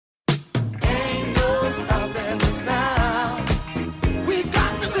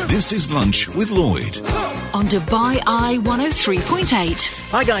This is Lunch with Lloyd. On Dubai Eye 103.8.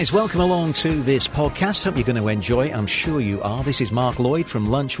 Hi guys, welcome along to this podcast. Hope you're going to enjoy it. I'm sure you are. This is Mark Lloyd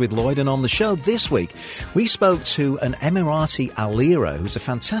from Lunch with Lloyd, and on the show this week we spoke to an Emirati Alira who's a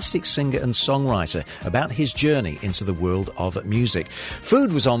fantastic singer and songwriter about his journey into the world of music.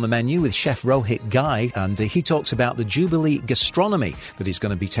 Food was on the menu with Chef Rohit Ghai, and he talks about the Jubilee gastronomy that he's going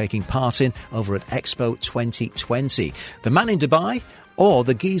to be taking part in over at Expo 2020. The Man in Dubai, or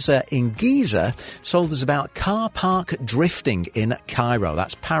the Geezer in Giza, told us about car park drifting in Cairo.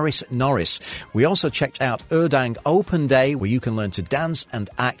 That's Paris Norris. We also checked out Erdang Open Day, where you can learn to dance and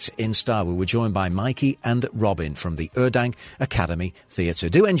act in style. We were joined by Mikey and Robin from the Erdang Academy Theatre.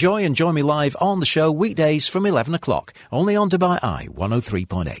 Do enjoy and join me live on the show weekdays from 11 o'clock, only on Dubai Eye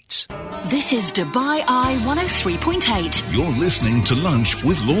 103.8. This is Dubai Eye 103.8. You're listening to Lunch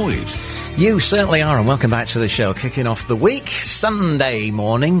with Lloyd. You certainly are, and welcome back to the show. Kicking off the week, Sunday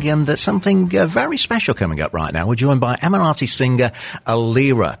morning, and something very special coming up right now. We're joined by Emirati singer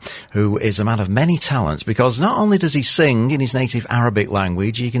Alira, who is a man of many talents, because not only does he sing in his native Arabic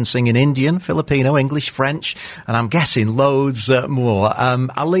language, he can sing in Indian, Filipino, English, French, and I'm guessing loads more.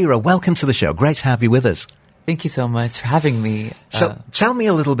 Alira, welcome to the show. Great to have you with us. Thank you so much for having me. So tell me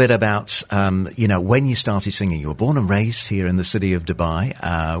a little bit about, when you started singing. You were born and raised here in the city of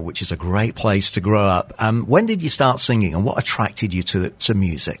Dubai, which is a great place to grow up. When did you start singing, and what attracted you to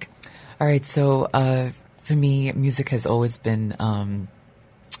music? All right, so for me, music has always been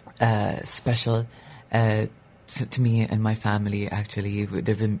special to me and my family. Actually,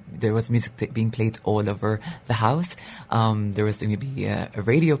 there was music being played all over the house. There was maybe a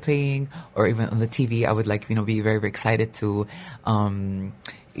radio playing, or even on the TV. I would be very, very excited to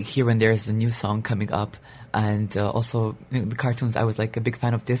hear when there's a new song coming up. And also the cartoons. I was like a big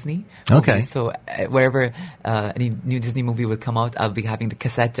fan of Disney movies. Okay. So wherever any new Disney movie would come out, I'll be having the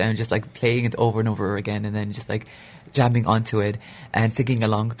cassette and just like playing it over and over again, and then just like jamming onto it and singing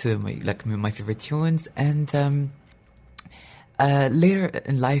along to my favorite tunes. And later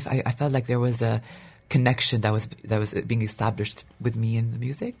in life, I felt like there was a connection that was being established with me and the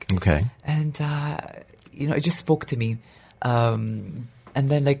music. Okay. And it just spoke to me. And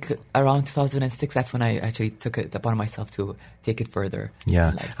then, around 2006, that's when I actually took it upon myself to take it further.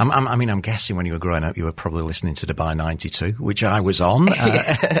 Yeah. I'm guessing when you were growing up, you were probably listening to Dubai 92, which I was on.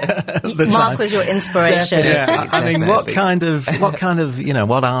 Mark was your inspiration. Yeah. I mean, what kind of,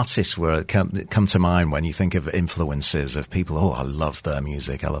 what artists come to mind when you think of influences of people? Oh, I love their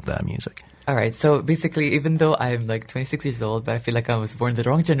music. All right. So basically, even though I'm 26 years old, but I feel like I was born in the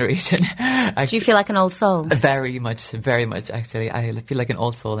wrong generation. Do you feel like an old soul? Very much, actually. I feel like an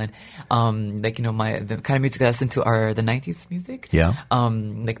old soul. And, the kind of music I listen to are the 90s music. Yeah.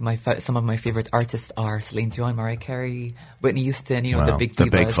 Some of my favorite artists are Celine Dion, Mariah Carey, Whitney Houston, the big divas. The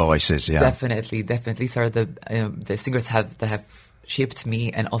big voices, yeah. Definitely. These are the singers that have shaped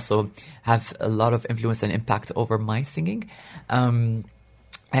me and also have a lot of influence and impact over my singing.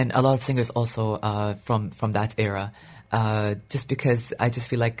 And a lot of singers also from that era, just because I just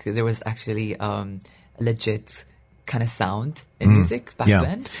feel like there was actually a legit kind of sound in music back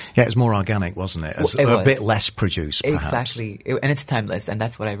then. Yeah, it was more organic, wasn't it? A bit less produced, perhaps. Exactly. And it's timeless, and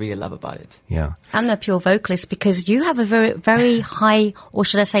that's what I really love about it. Yeah. And a pure vocalist, because you have a very, very high, or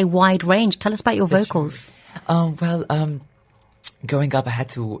should I say wide range. Tell us about your vocals. Growing up, I had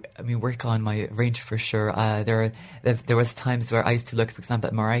to, work on my range for sure. There was times where I used to look, for example,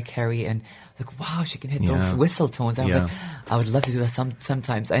 at Mariah Carey and wow, she can hit those whistle tones. And I was I would love to do that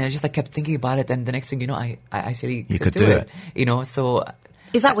sometimes. And I just kept thinking about it. And the next thing you know, I actually could do it. So.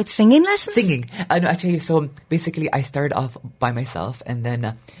 Is that with singing lessons? Singing. Actually, so basically I started off by myself. And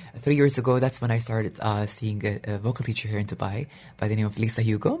then 3 years ago, that's when I started seeing a vocal teacher here in Dubai by the name of Lisa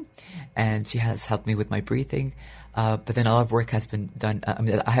Hugo. And she has helped me with my breathing. But then a lot of work has been done.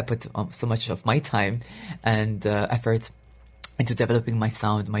 I have put so much of my time and effort into developing my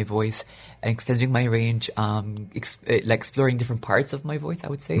sound, my voice, extending my range, exploring different parts of my voice, I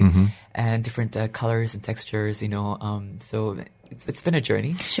would say, and different colors and textures, so it's been a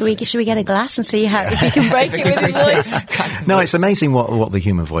journey. Should we get a glass and see if you can break it with your voice? No, it's amazing what the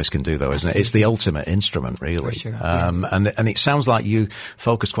human voice can do, though, isn't it? It's the ultimate instrument, really. For sure, and it sounds like you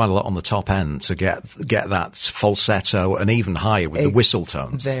focus quite a lot on the top end to get that falsetto and even higher with the whistle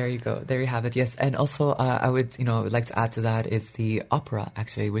tones. There you go. There you have it. Yes, and also I would like to add to that is the opera,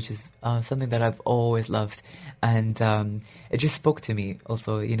 actually, which is something that I've always loved, and it just spoke to me.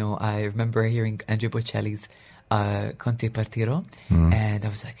 Also, I remember hearing Andrea Bocelli's Conte Partiro, and I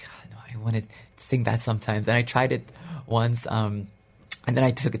was like, I want to sing that sometimes. And I tried it once And then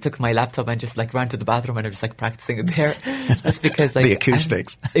I took my laptop and just like ran to the bathroom and I was just like practicing it there, just because like the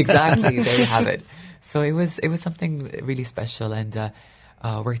acoustics. Exactly, there you have it. So it was something really special, and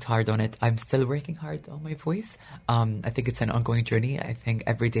worked hard on it. I'm still working hard on my voice. I think it's an ongoing journey. I think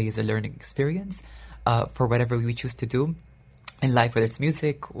every day is a learning experience for whatever we choose to do in life, whether it's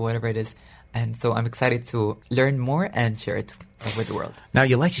music, whatever it is. And so I'm excited to learn more and share it with the world. Now,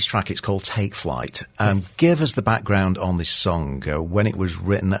 your latest track, it's called Take Flight. Give us the background on this song, when it was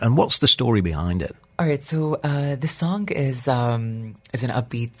written, and what's the story behind it? All right, so the song is an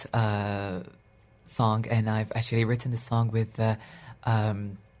upbeat song, and I've actually written the song with a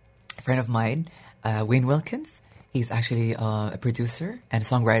friend of mine, Wayne Wilkins. He's actually a producer and a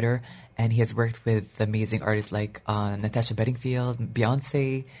songwriter, and he has worked with amazing artists like Natasha Bedingfield,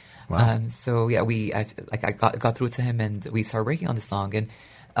 Beyonce. Wow. So yeah, I got through to him, and we started working on the song. And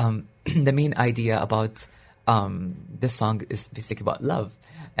the main idea about this song is basically about love,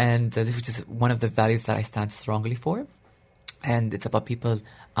 and which is one of the values that I stand strongly for. And it's about people,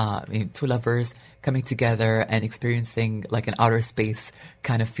 two lovers coming together and experiencing like an outer space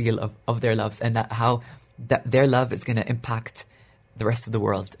kind of feel of their loves, and how their love is going to impact the rest of the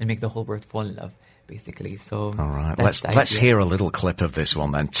world and make the whole world fall in love, basically. So, all right, let's hear a little clip of this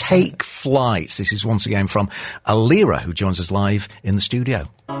one then. Take Flight. This is once again from Alira, who joins us live in the studio.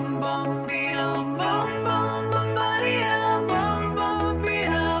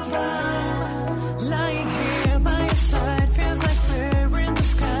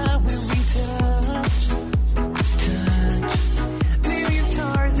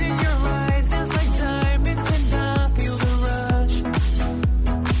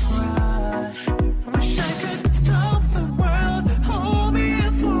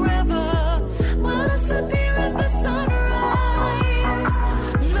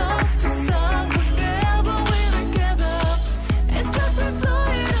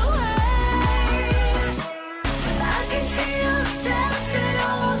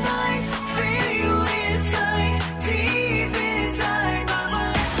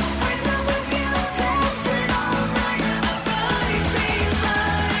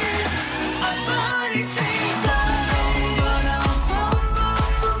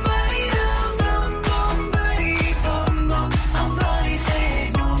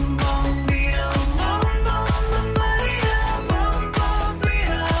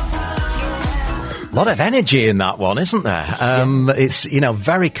 A lot of energy in that one, isn't there? It's,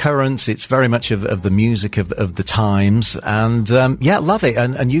 very current. It's very much of the music of the times, and love it.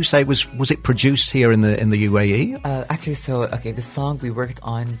 And you say was it produced here in the UAE? Actually, the song we worked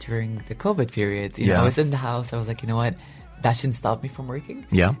on during the COVID period. I was in the house. I was like, you know what, that shouldn't stop me from working.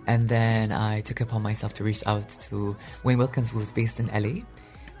 Yeah. And then I took it upon myself to reach out to Wayne Wilkins, who was based in LA,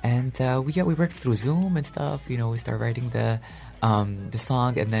 and we worked through Zoom and stuff. We started writing the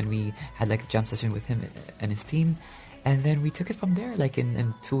song, and then we had like a jam session with him and his team, and then we took it from there. Like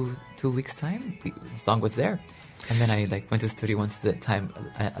in 2 weeks time, the song was there, and then I went to the studio once the time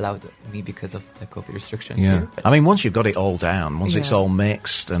allowed me because of the COVID restrictions. Yeah, once you've got it all down, once it's all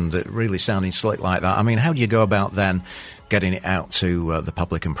mixed and it really sounding slick like that, how do you go about then getting it out to the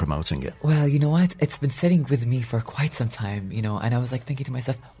public and promoting it? Well, you know what? It's been sitting with me for quite some time, and I was thinking to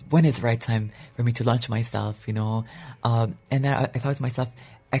myself, when is the right time for me to launch myself, and then I thought to myself,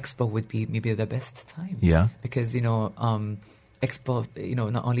 Expo would be maybe the best time. Yeah. Because, Expo,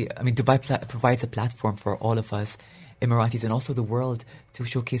 not only, Dubai provides a platform for all of us Emiratis and also the world to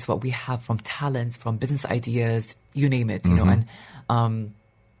showcase what we have from talents, from business ideas, you name it, and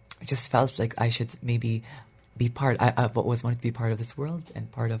I just felt like I should maybe be part. I've always wanted to be part of this world and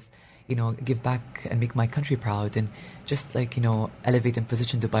part of, give back and make my country proud, and just elevate and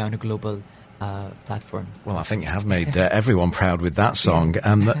position Dubai on a global platform. Well, I think you have made everyone proud with that song.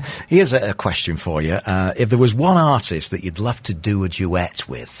 Here's a question for you. If there was one artist that you'd love to do a duet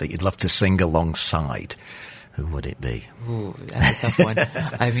with, that you'd love to sing alongside, who would it be? Ooh, that's a tough one.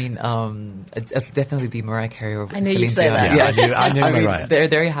 It'd definitely be Mariah Carey or I knew Celine you'd say Dion. that. Yeah, I knew Mariah.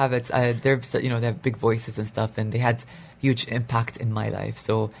 There you have it. They have big voices and stuff, and they had huge impact in my life.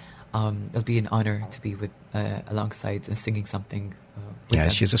 So it'll be an honor to be with alongside and singing something. Yeah,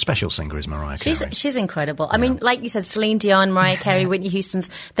 she's a special singer, is Mariah Carey. She's incredible. I mean, like you said, Celine Dion, Mariah Carey, Whitney Houston's,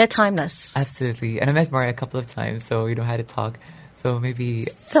 they're timeless. Absolutely. And I met Mariah a couple of times, so had to talk. So maybe...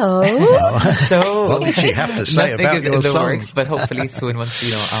 So? What did she have to say about your songs? Works, but hopefully soon once,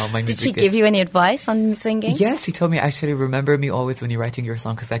 my music... Did she give you any advice on singing? Yes, she told me, actually, remember me always when you're writing your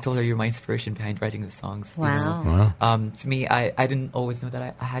song, because I told her you're my inspiration behind writing the songs. Wow. For me, I didn't always know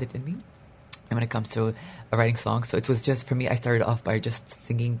that I had it in me. And when it comes to writing songs, so it was just, for me, I started off by just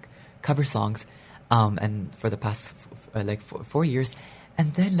singing cover songs. And for the past like 4 years,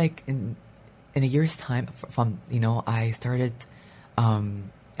 and then like in a year's time from I started.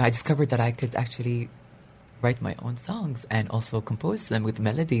 I discovered that I could actually write my own songs and also compose them with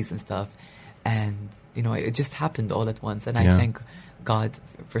melodies and stuff, and it just happened all at once. And I thank God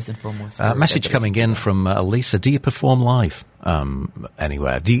first and foremost. Message coming in from Lisa. Do you perform live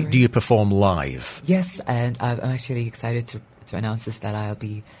anywhere? Do you perform live? Yes, and I'm actually excited to announce this, that I'll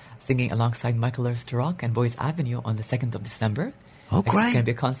be singing alongside Michael Learns to Rock and Boys Avenue on the 2nd of December. Oh, great. It's going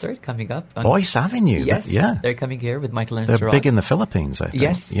to be a concert coming up. Boys Avenue? Yes. Yeah. They're coming here with Michael Learns to Rock. They're big in the Philippines, I think.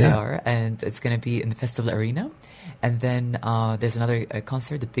 Yes, they are. And it's going to be in the Festival Arena. And then there's another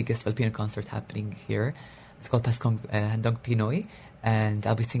concert, the biggest Filipino concert happening here. It's called Paskong Handog Pinoy. And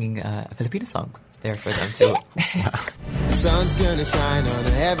I'll be singing a Filipino song there for them too. The sun's going to shine on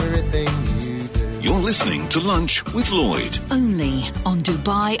everything you do. You're listening to Lunch with Lloyd. Only on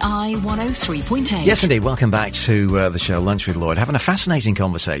Dubai Eye 103.8. Yes, indeed. Welcome back to the show, Lunch with Lloyd. Having a fascinating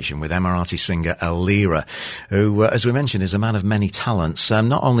conversation with Emirati singer Alira, who, as we mentioned, is a man of many talents.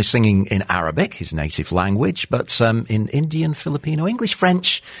 Not only singing in Arabic, his native language, but in Indian, Filipino, English,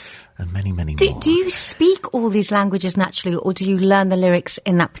 French, and many, many more. Do you speak all these languages naturally, or do you learn the lyrics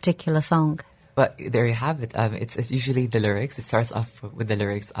in that particular song? But there you have it. It's usually the lyrics. It starts off with the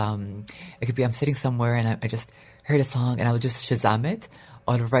lyrics. It could be I'm sitting somewhere and I just heard a song and I'll just Shazam it,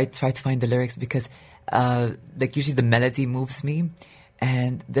 or try to find the lyrics, because like usually the melody moves me,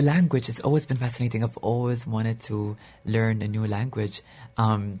 and the language has always been fascinating. I've always wanted to learn a new language.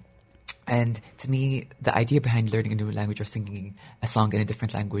 And to me, the idea behind learning a new language or singing a song in a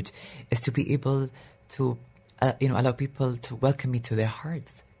different language is to be able to, allow people to welcome me to their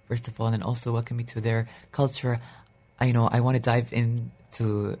hearts, first of all, and also welcome me to their culture. I want to dive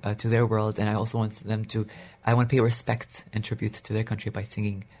into to their world, and I also want them to. I want to pay respect and tribute to their country by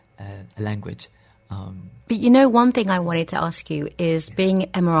singing a language. But one thing I wanted to ask you is, being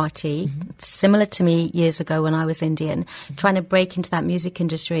Emirati, similar to me years ago when I was Indian, trying to break into that music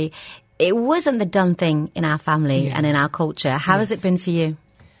industry, it wasn't the done thing in our family and in our culture. How has it been for you?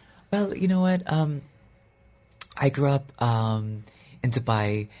 Well, you know what? I grew up in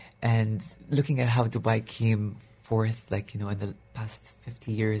Dubai, and looking at how Dubai came forth, in the past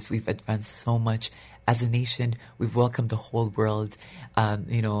 50 years, we've advanced so much as a nation. We've welcomed the whole world.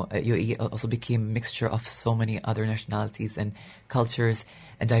 UAE also became a mixture of so many other nationalities and cultures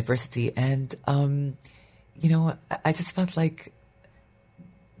and diversity. And, I just felt like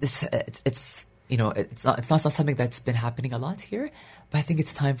this, it's not something that's been happening a lot here, but I think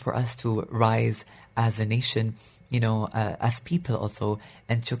it's time for us to rise as a nation, as people also,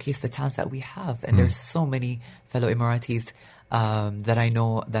 and showcase the talents that we have. And there's so many fellow Emiratis that I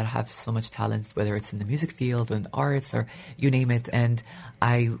know that have so much talent, whether it's in the music field or in the arts or you name it. And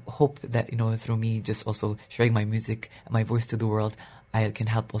I hope that, through me just also sharing my music and my voice to the world, I can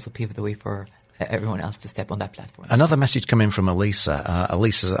help also pave the way for everyone else to step on that platform. Another message coming from Elisa.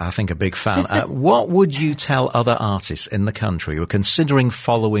 Elisa's, I think, a big fan. What would you tell other artists in the country who are considering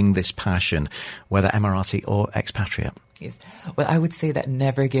following this passion, whether Emirati or expatriate? Yes. Well, I would say that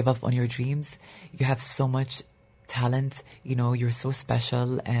never give up on your dreams. You have so much talent. You're so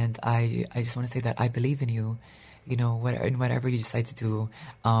special. And I just want to say that I believe in you, in whatever you decide to do.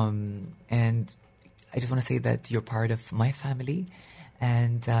 And I just want to say that you're part of my family.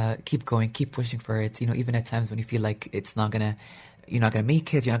 And keep going, keep pushing for it. Even at times when you feel like you're not gonna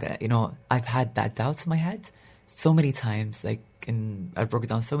make it. You're not gonna. I've had that doubts in my head so many times. I broke it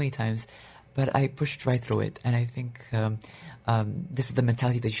down so many times, but I pushed right through it. And I think this is the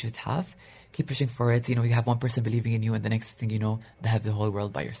mentality that you should have. Keep pushing for it. You have one person believing in you, and the next thing you know, they have the whole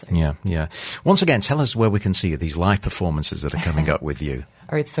world by your side. Yeah. Once again, tell us where we can see you, these live performances that are coming up with you.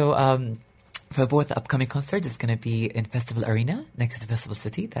 All right, so. For both the upcoming concerts, it's going to be in Festival Arena next to Festival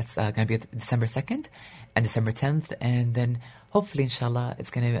City. That's going to be December 2nd and December 10th. And then hopefully, inshallah, it's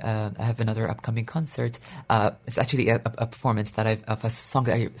going to have another upcoming concert. It's actually a performance of a song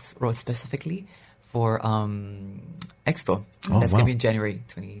that I wrote specifically for Expo. That's going to be in January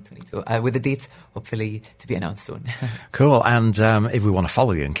 2022, with the dates hopefully to be announced soon. Cool. And if we want to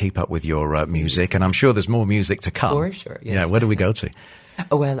follow you and keep up with your music, and I'm sure there's more music to come. For sure, yes. Yeah, where do we go to?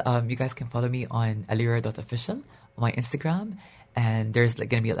 Well, you guys can follow me on alira.official on my Instagram, and there's going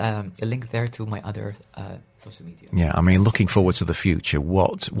to be a link there to my other social media. Yeah, looking forward to the future.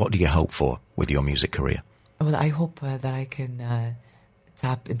 What do you hope for with your music career? Well, I hope that I can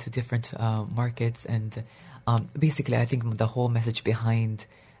tap into different markets, and basically I think the whole message behind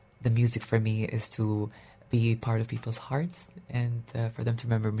the music for me is to be part of people's hearts and for them to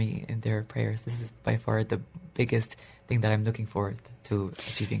remember me in their prayers. This is by far the biggest thing that I'm looking forward to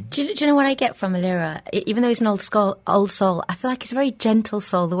achieving. Do you know what I get from Alira? Even though he's an old soul, I feel like he's a very gentle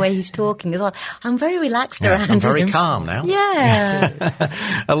soul, the way he's talking as well. I'm very relaxed around him. I'm very calm now. Yeah.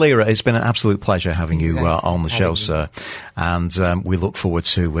 Alira, it's been an absolute pleasure having you on the show, sir. And we look forward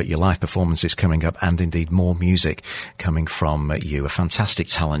to your live performances coming up and indeed more music coming from you. A fantastic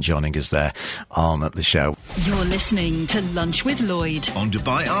talent joining us there on the show. You're listening to Lunch with Lloyd On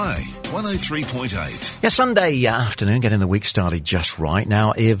Dubai Eye 103.8. Yeah, Sunday afternoon, getting the week started just right.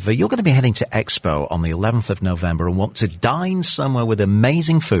 Now, if you're going to be heading to Expo on the 11th of November and want to dine somewhere with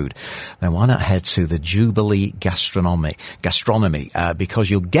amazing food, then why not head to the Jubilee Gastronomy, because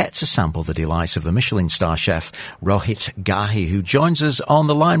you'll get to sample the delights of the Michelin star chef Rohit Gahi, who joins us on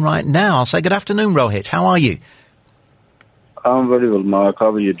the line right now. I'll say good afternoon, Rohit. How are you? I'm very well, Mark. How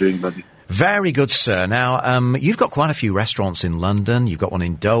are you doing, buddy? Very good, sir. Now, you've got quite a few restaurants in London. You've got one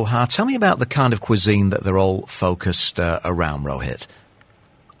in Doha. Tell me about the kind of cuisine that they're all focused around, Rohit.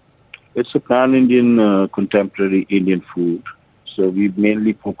 It's a pan-Indian, contemporary Indian food. So we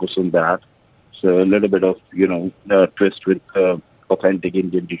mainly focus on that. So a little bit of, twist with authentic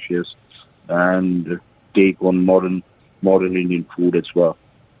Indian dishes and take on modern Indian food as well.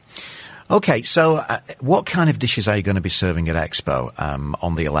 Okay, so what kind of dishes are you going to be serving at Expo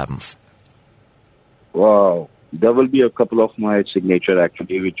on the 11th? Wow. There will be a couple of my signature,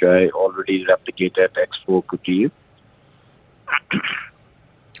 actually, which I already replicate at Expo Couture.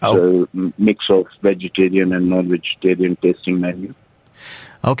 So mix of vegetarian and non-vegetarian tasting menu.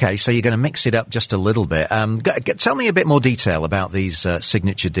 Okay, so you're going to mix it up just a little bit. Tell me a bit more detail about these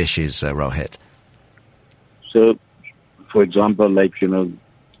signature dishes, Rohit. So, for example,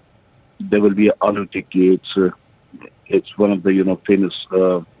 there will be aloo tikki. It's one of the, famous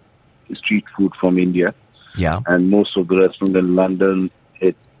street food from India. Yeah. And most of the restaurants in London,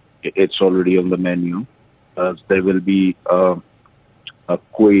 it's already on the menu. There will be a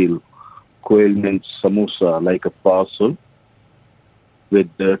quail. Quail means samosa, like a parcel with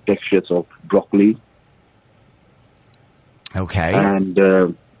the textures of broccoli. Okay. And,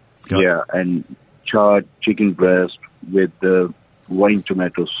 and charred chicken breast with wine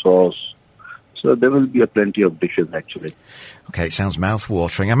tomato sauce. So there will be plenty of dishes, actually. Okay, it sounds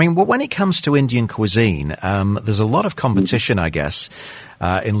mouth-watering. I mean, when it comes to Indian cuisine, there's a lot of competition, I guess,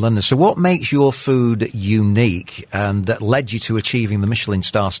 in London. So what makes your food unique and that led you to achieving the Michelin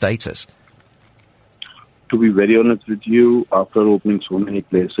star status? To be very honest with you, after opening so many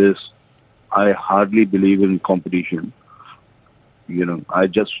places, I hardly believe in competition. I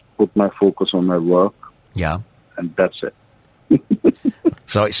just put my focus on my work. Yeah. And that's it.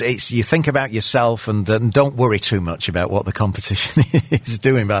 So it's you think about yourself and don't worry too much about what the competition is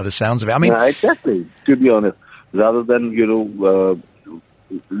doing by the sounds of it. I mean, yeah, exactly. To be honest, rather than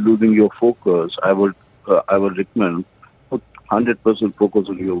losing your focus, I would recommend put 100% focus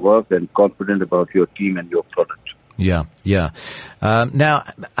on your work and confident about your team and your product. Yeah. Now,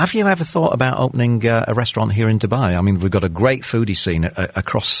 have you ever thought about opening a restaurant here in Dubai? I mean, we've got a great foodie scene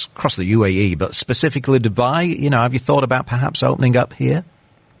across the UAE, but specifically Dubai, have you thought about perhaps opening up here?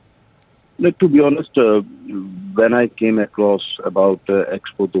 Look, to be honest, when I came across about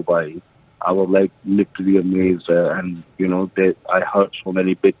Expo Dubai, I was literally amazed, and I heard so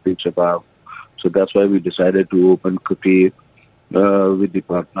many big things about. So that's why we decided to open Couture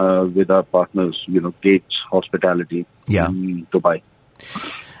with our partners, Gates Hospitality in Dubai.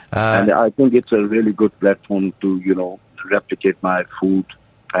 And I think it's a really good platform to replicate my food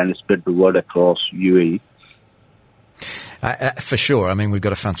and spread the word across UAE. For sure. I mean, we've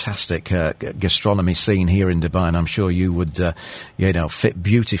got a fantastic gastronomy scene here in Dubai, and I'm sure you would, fit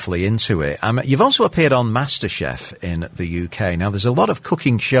beautifully into it. You've also appeared on MasterChef in the UK. Now, there's a lot of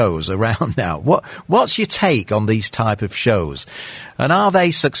cooking shows around now. What's your take on these type of shows, and are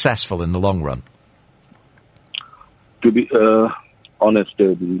they successful in the long run? To be honest,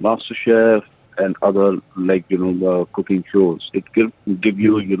 MasterChef and other cooking shows, it give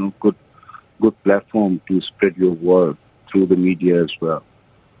you good platform to spread your word through the media as well.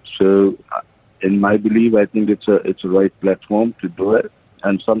 So, in my belief, I think it's a right platform to do it.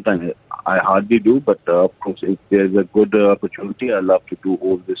 And sometimes I hardly do, but of course, if there's a good opportunity, I love to do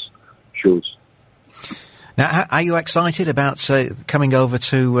all these shows. Now, are you excited about coming over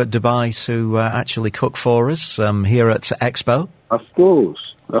to Dubai to actually cook for us here at Expo? Of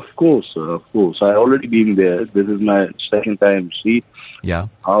course. I already been there. This is my second time. See,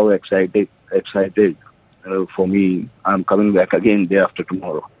 how excited for me. I'm coming back again day after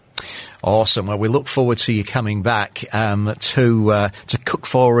tomorrow. Awesome. Well, we look forward to you coming back to cook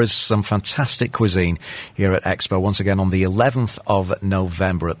for us some fantastic cuisine here at Expo once again on the 11th of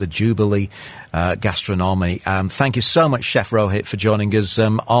November at the Jubilee Gastronomy. Thank you so much, Chef Rohit, for joining us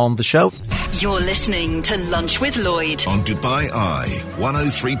on the show. You're listening to Lunch with Lloyd On Dubai Eye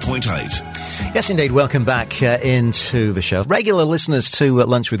 103.8. Yes, indeed. Welcome back into the show. Regular listeners to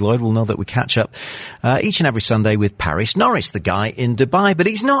Lunch with Lloyd will know that we catch up each and every Sunday with Paris Norris, the guy in Dubai. But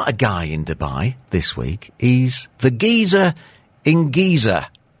he's not a guy in Dubai this week. He's the geezer in Giza.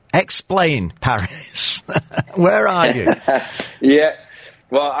 Explain, Paris. Where are you? Yeah.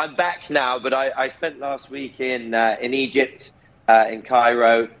 Well, I'm back now, but I spent last week in Egypt, in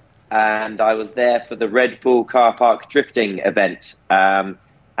Cairo, and I was there for the Red Bull car park drifting event.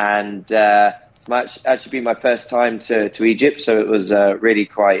 It's actually been my first time to Egypt, so it was really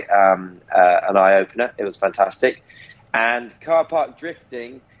quite an eye-opener. It was fantastic. And car park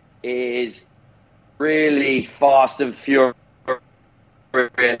drifting is really fast and furious,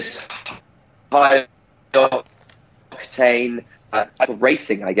 high-octane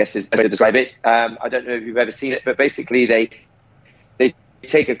racing, I guess is the way to describe it. I don't know if you've ever seen it, but basically they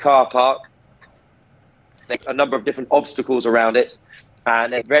take a car park, a number of different obstacles around it,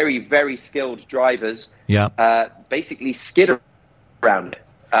 and very, very skilled drivers basically skid around it.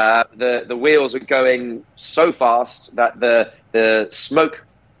 The wheels are going so fast that the smoke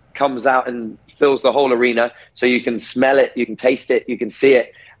comes out and fills the whole arena, so you can smell it, you can taste it, you can see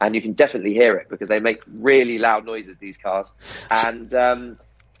it, and you can definitely hear it because they make really loud noises, these cars. And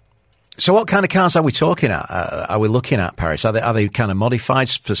so what kind of cars are we talking at? Are we looking at, Paris? Are they kind of modified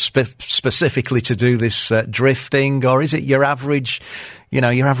specifically to do this drifting, or is it your average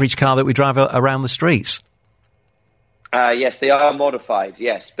car that we drive around the streets? Yes, they are modified,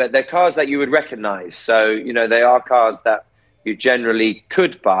 yes. But they're cars that you would recognize. So, they are cars that you generally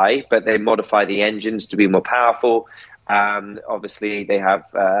could buy, but they modify the engines to be more powerful. Obviously, they have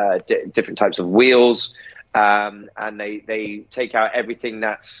different types of wheels. And they take out everything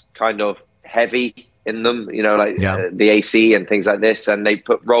that's kind of heavy in them, the AC and things like this, and they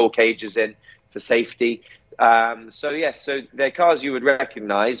put roll cages in for safety. So they're cars you would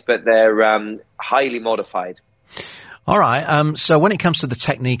recognize, but they're highly modified. All right. So when it comes to the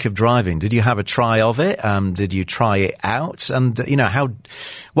technique of driving, did you have a try of it? Did you try it out? And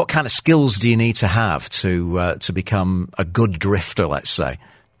what kind of skills do you need to have to become a good drifter, let's say?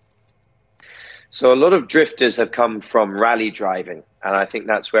 So a lot of drifters have come from rally driving, and I think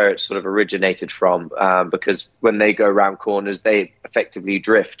that's where it sort of originated from, because when they go around corners, they effectively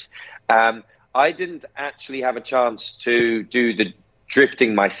drift. I didn't actually have a chance to do the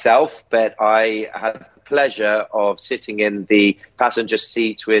drifting myself, but I had the pleasure of sitting in the passenger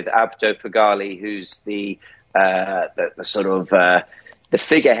seat with Abdo Fagali, who's the sort of the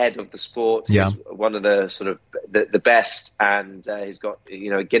figurehead of the sport. He's one of the sort of the best, and he's got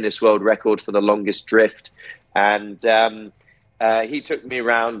a Guinness World Record for the longest drift. And he took me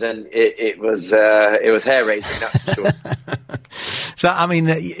around, and it was hair raising, that's for sure. So, I mean,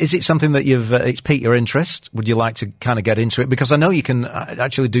 is it something that it's piqued your interest? Would you like to kind of get into it? Because I know you can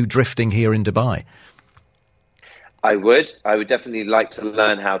actually do drifting here in Dubai. I would definitely like to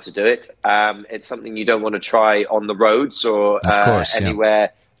learn how to do it. It's something you don't want to try on the roads or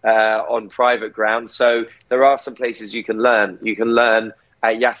anywhere on private ground. So there are some places you can learn. You can learn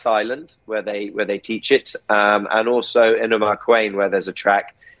at Yas Island where they teach it, and also in Umm Al Quwain where there's a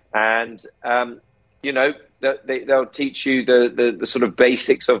track. And they'll teach you the sort of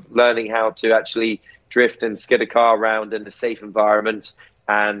basics of learning how to actually drift and skid a car around in a safe environment.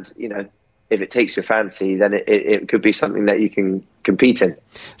 And if it takes your fancy, then it could be something that you can compete in.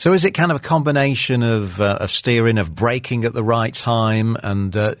 So is it kind of a combination of steering, of braking at the right time,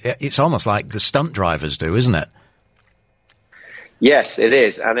 and it's almost like the stunt drivers do, isn't it? Yes, it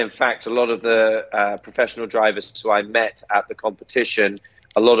is. And in fact, a lot of the professional drivers who I met at the competition,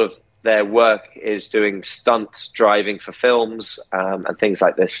 a lot of their work is doing stunt driving for films and things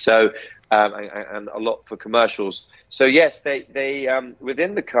like this. So, and a lot for commercials. So yes, they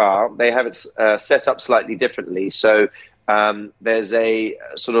within the car, they have it set up slightly differently. So there's a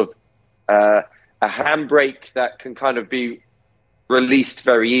sort of a handbrake that can kind of be released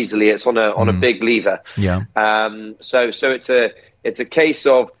very easily. It's on a big lever. Yeah. So it's a case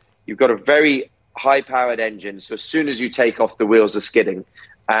of you've got a very high powered engine. So as soon as you take off, the wheels are skidding,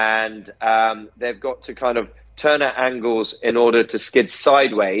 and they've got to kind of turn at angles in order to skid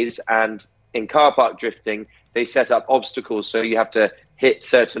sideways. And in car park drifting, they set up obstacles, so you have to hit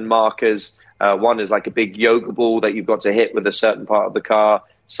certain markers. One is like a big yoga ball that you've got to hit with a certain part of the car.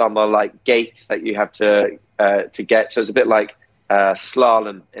 Some are like gates that you have to get. So it's a bit like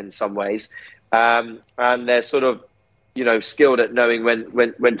slalom in some ways. And they're sort of, skilled at knowing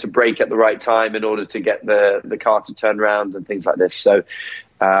when to brake at the right time in order to get the car to turn around and things like this. So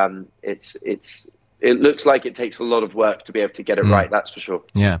it looks like it takes a lot of work to be able to get it right, that's for sure.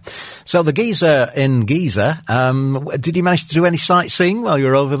 Yeah. So the Giza in Giza, did you manage to do any sightseeing while you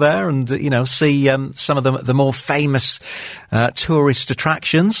were over there and, see some of the more famous tourist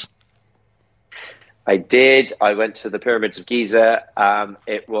attractions? I did. I went to the Pyramids of Giza.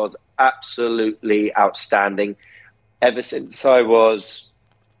 It was absolutely outstanding. Ever since I was,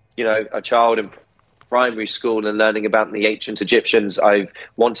 a child in primary school and learning about the ancient Egyptians, I've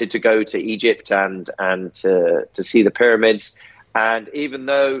wanted to go to Egypt and to see the pyramids. And even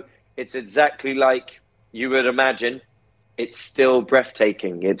though it's exactly like you would imagine, it's still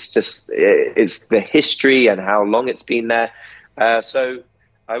breathtaking. It's the history and how long it's been there. So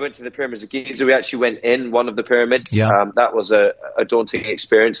I went to the Pyramids of Giza. We actually went in one of the pyramids. Yeah. That was a daunting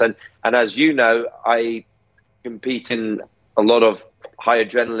experience. And as you know, I compete in a lot of high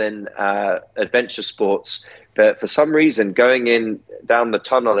adrenaline adventure sports, but for some reason going down the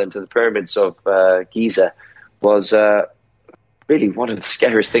tunnel into the Pyramids of Giza was really one of the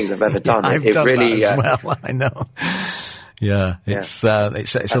scariest things I've ever done. I've done that as well. I know. Yeah, it's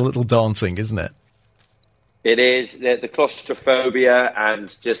a little daunting, isn't it? It is. The claustrophobia and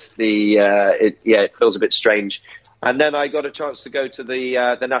just it feels a bit strange. And then I got a chance to go to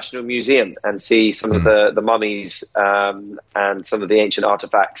the National Museum and see some of the mummies and some of the ancient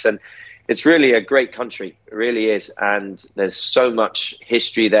artifacts. And it's really a great country. It really is. And there's so much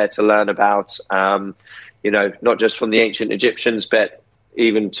history there to learn about, not just from the ancient Egyptians, but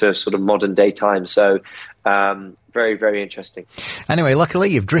even to sort of modern day times. So very, very interesting. Anyway,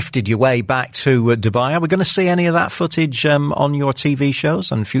 luckily you've drifted your way back to Dubai. Are we going to see any of that footage on your TV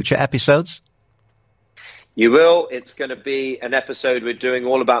shows and future episodes? You will. It's going to be an episode we're doing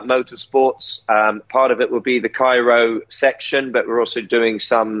all about motorsports. Part of it will be the Cairo section, but we're also doing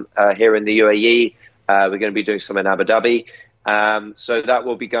some here in the UAE. We're going to be doing some in Abu Dhabi. So that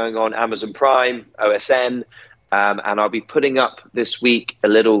will be going on Amazon Prime, OSN, and I'll be putting up this week a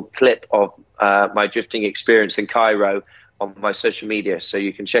little clip of my drifting experience in Cairo on my social media. So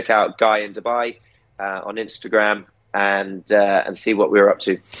you can check out Guy in Dubai on Instagram and see what we're up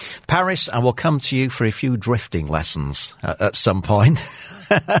to. Paris, I will come to you for a few drifting lessons at some point.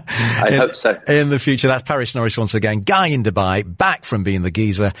 I hope so. In the future. That's Paris Norris once again. Guy in Dubai, back from being the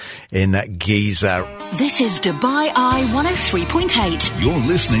geezer in Giza. This is Dubai Eye 103.8. You're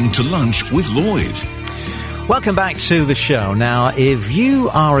listening to Lunch with Lloyd. Welcome back to the show. Now, if you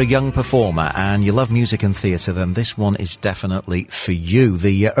are a young performer and you love music and theatre, then this one is definitely for you.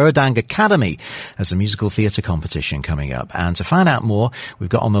 The Erdang Academy has a musical theatre competition coming up. And to find out more, we've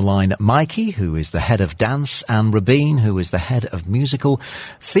got on the line Mikey, who is the head of dance, and Rabin, who is the head of musical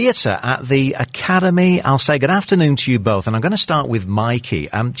theatre at the Academy. I'll say good afternoon to you both. And I'm going to start with Mikey.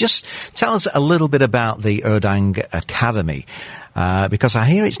 Just tell us a little bit about the Erdang Academy. Because I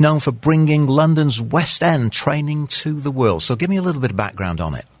hear it's known for bringing London's West End training to the world. So give me a little bit of background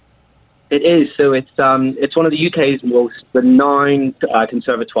on it. It is. So it's one of the UK's most renowned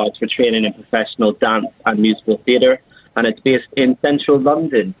conservatoires for training in professional dance and musical theatre, and it's based in central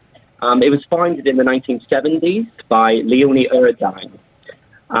London. It was founded in the 1970s by Leonie Erdang.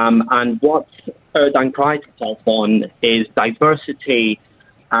 And what Erdang prides itself on is diversity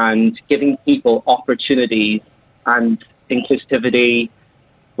and giving people opportunities and inclusivity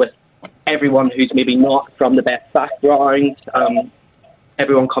with everyone who's maybe not from the best background.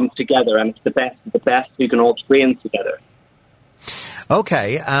 Everyone comes together, and it's the best of the best who can all train together.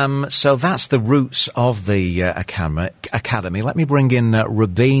 Okay, so that's the roots of the Academy. Let me bring in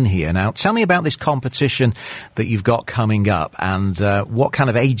Rabin here. Now, tell me about this competition that you've got coming up and what kind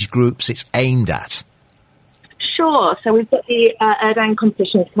of age groups it's aimed at. Sure. So we've got the Erdang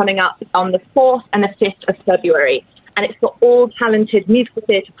competition coming up on the 4th and the 5th of February. And it's for all talented musical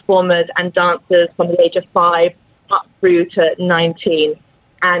theatre performers and dancers from the age of 5 up through to 19.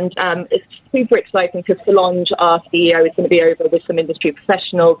 And it's super exciting because Solange, our CEO, is going to be over with some industry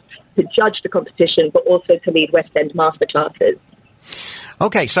professionals to judge the competition, but also to lead West End masterclasses.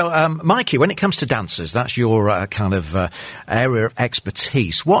 Okay, so Mikey, when it comes to dancers, that's your kind of area of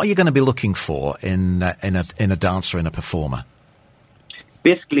expertise. What are you going to be looking for in a dancer, in a performer?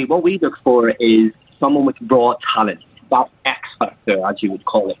 Basically, what we look for is someone with raw talent, that X factor, as you would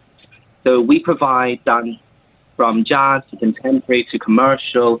call it. So we provide dance from jazz to contemporary to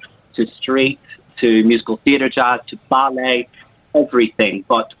commercial to street to musical theatre jazz to ballet, everything.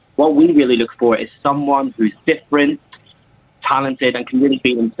 But what we really look for is someone who's different, talented, and can really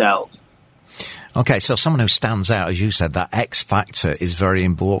be themselves. Okay, so someone who stands out, as you said, that X factor is very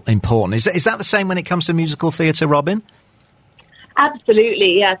important. Is that the same when it comes to musical theatre, Robin?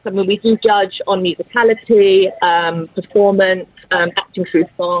 Absolutely, yes. I mean, we do judge on musicality, performance, acting through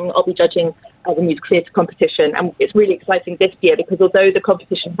song. I'll be judging the music theatre competition, and it's really exciting this year because although the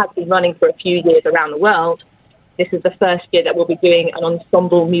competition has been running for a few years around the world, this is the first year that we'll be doing an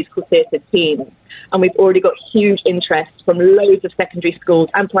ensemble musical theatre team, and we've already got huge interest from loads of secondary schools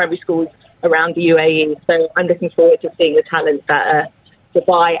and primary schools around the UAE. So I'm looking forward to seeing the talent that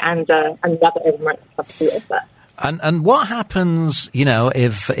Dubai and the other Emirates have to offer. And what happens,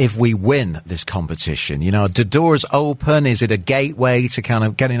 if we win this competition? Do doors open? Is it a gateway to kind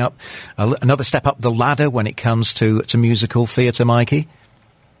of getting up another step up the ladder when it comes to musical theatre, Mikey?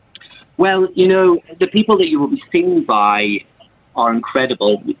 Well, the people that you will be seen by are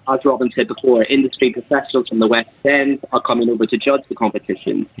incredible. As Robin said before, industry professionals from the West End are coming over to judge the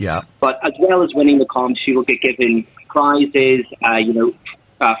competition. Yeah. But as well as winning the competition, she will get given prizes,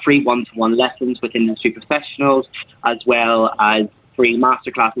 free one-to-one lessons with industry professionals, as well as free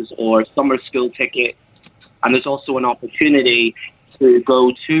masterclasses or summer school tickets. And there's also an opportunity to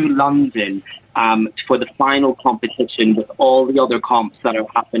go to London for the final competition with all the other comps that are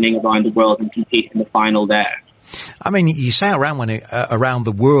happening around the world and compete in the final there. I mean, you say around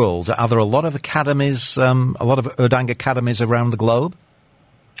the world. Are there a lot of academies, a lot of Erdang academies around the globe?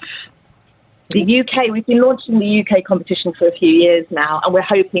 The UK, we've been launching the UK competition for a few years now, and we're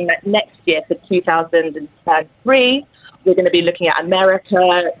hoping that next year, for 2003, we're going to be looking at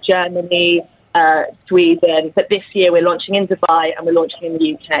America, Germany, Sweden. But this year we're launching in Dubai and we're launching in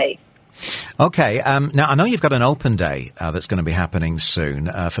the UK. Okay, now I know you've got an open day that's going to be happening soon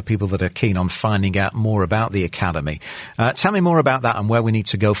for people that are keen on finding out more about the Academy. Tell me more about that and where we need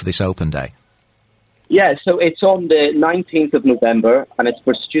to go for this open day. Yeah, so it's on the 19th of November, and it's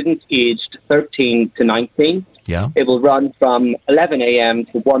for students aged 13 to 19. Yeah. It will run from 11 a.m.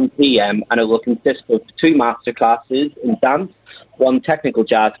 to 1 p.m, and it will consist of 2 master classes in dance, 1 technical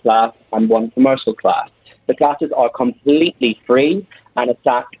jazz class, and 1 commercial class. The classes are completely free, and it's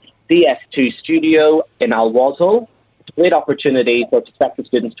at DS2 Studio in Al Wasl. It's a great opportunity for prospective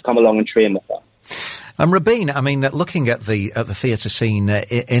students to come along and train with us. Rabin, I mean, looking at the theatre scene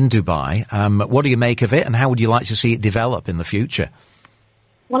in Dubai, what do you make of it, and how would you like to see it develop in the future?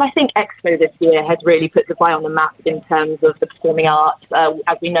 Well, I think Expo this year has really put Dubai on the map in terms of the performing arts.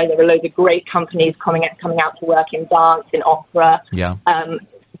 As we know, there are loads of great companies coming out to work in dance, in opera. Yeah.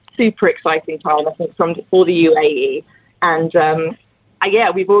 Super exciting time, I think, for the UAE. And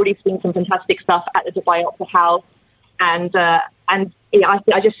we've already seen some fantastic stuff at the Dubai Opera House, and I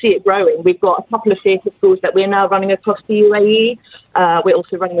just see it growing. We've got a couple of theatre schools that we're now running across the UAE. We're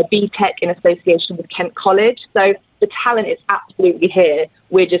also running a BTEC in association with Kent College. So the talent is absolutely here.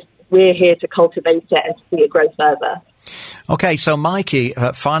 We're here to cultivate it and to see it grow further. Okay, so Mikey,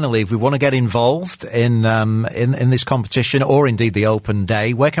 finally, if we want to get involved in this competition or indeed the open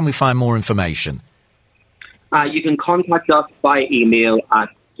day, where can we find more information? You can contact us by email at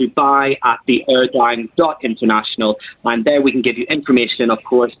dubai@theerdine.international, and there we can give you information, of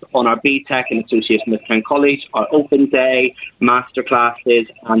course, on our BTEC in association with Kent College, our open day, master classes,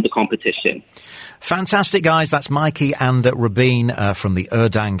 and the competition. Fantastic, guys. That's Mikey and Rabin from the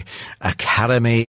Erdang Academy.